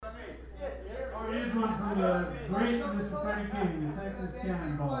the great Mr. Freddie King, the Texas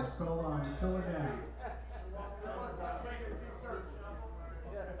Cannonballs. Call on Until We're Down.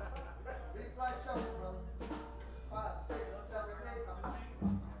 Big flight shuffle, brother. 5, 6, 7, 8.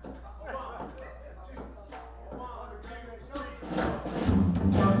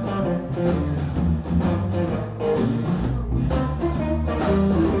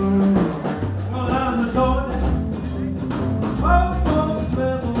 Well, I'm the toilet, almost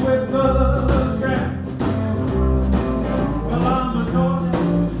level with the ground. Well, I'm the toilet,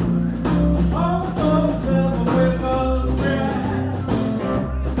 almost level with the ground.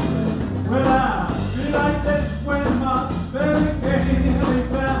 Well, I feel like this when my baby can't be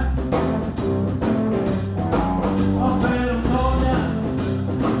found. I'll say I'm toilet,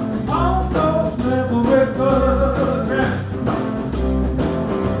 almost level with the ground.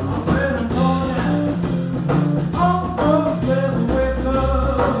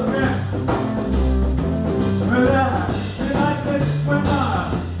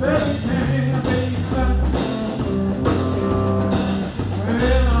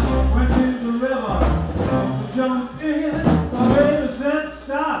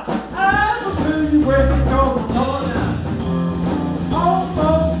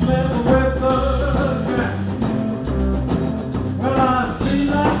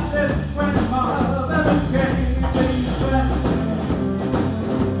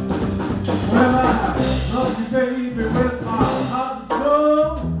 Baby, with my heart and soul,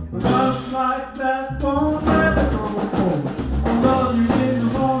 but love like that won't ever grow cold. I love you in the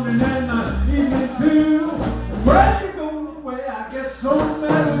morning and the evening too. And when you go away, I get so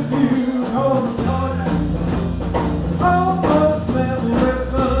mad with you. Oh, Lord, almost level with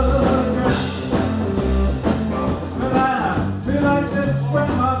the ground. But I feel like this when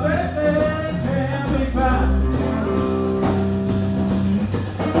my baby can't be found.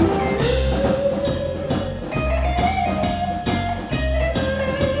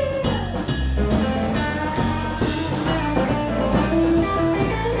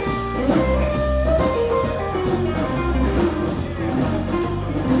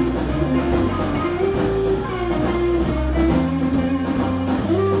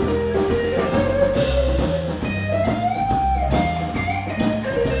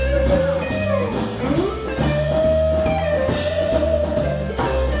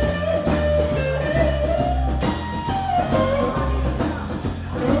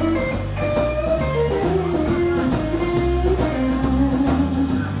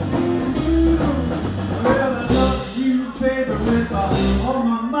 All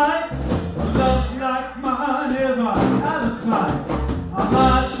my might, a love like mine is out of sight. I'll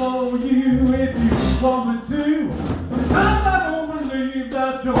ride for you if you want me to. Sometimes I don't believe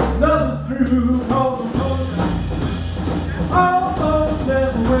that your love is true. Almost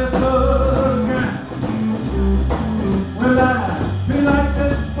level with the ground. Well, I feel like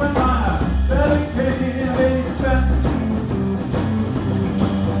this when my belly can't be found.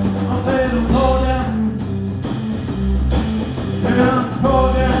 I'll say it'll fall down. Yeah, I'm tore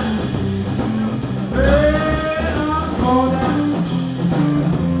down. Yeah, I'm tore down.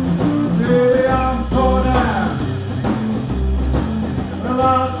 Yeah, I'm tore down. Well, I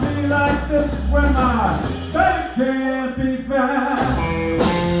feel like this when my baby can't be found.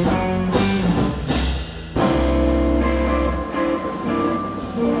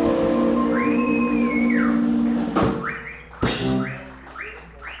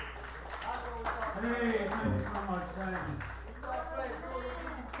 Hey, thank you so much. Thank you.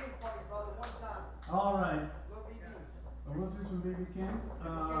 All right. We'll do some BB King.